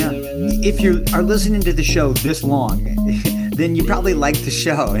 Yeah. If you are listening to the show this long, then you probably like the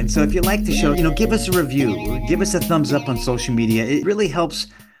show. And so if you like the show, give us a review. Give us a thumbs up on social media. It really helps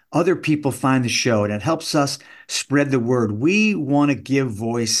other people find the show, and it helps us spread the word. We want to give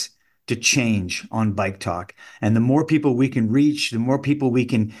voice to change on Bike Talk. And the more people we can reach, the more people we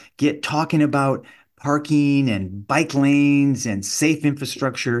can get talking about parking and bike lanes and safe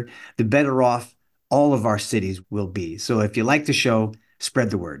infrastructure, the better off all of our cities will be. So if you like the show, spread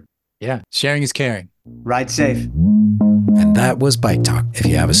the word. Yeah, sharing is caring. Ride safe. And that was Bike Talk. If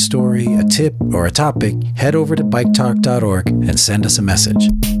you have a story, a tip, or a topic, head over to biketalk.org and send us a message.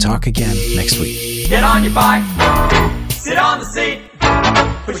 Talk again next week. Get on your bike, sit on the seat,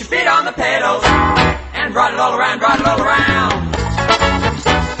 put your feet on the pedals, and ride it all around, ride it all around.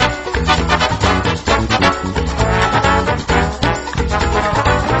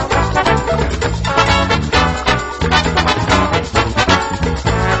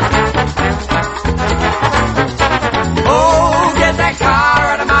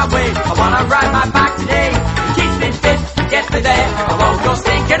 I wanna ride my bike today. Keep me fit, get me there. I won't go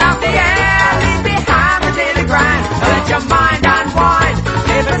stinking up the air. Leave behind the daily grind. Let your mind unwind.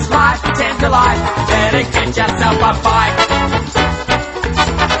 Live its life, pretend to life. Better get yourself a bike.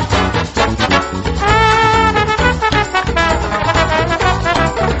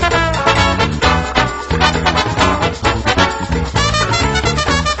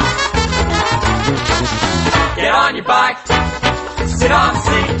 Get on your bike, sit on the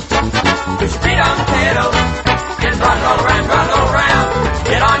seat. Put your feet on the pedal and ride it all around, ride it all around.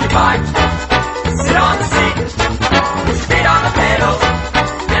 Get on your bike, sit on the seat. Put your feet on the pedal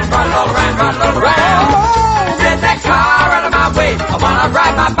and ride it all around, ride it all around. Get that car out of my way. I wanna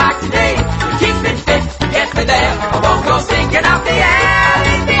ride my bike today. Keep me fit, get me there. I won't go stinking up the air.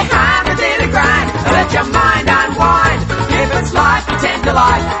 Leave behind the daily grind. Let your mind unwind. Live its life, pretend to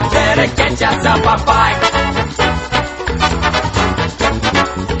life. Better get yourself a bike.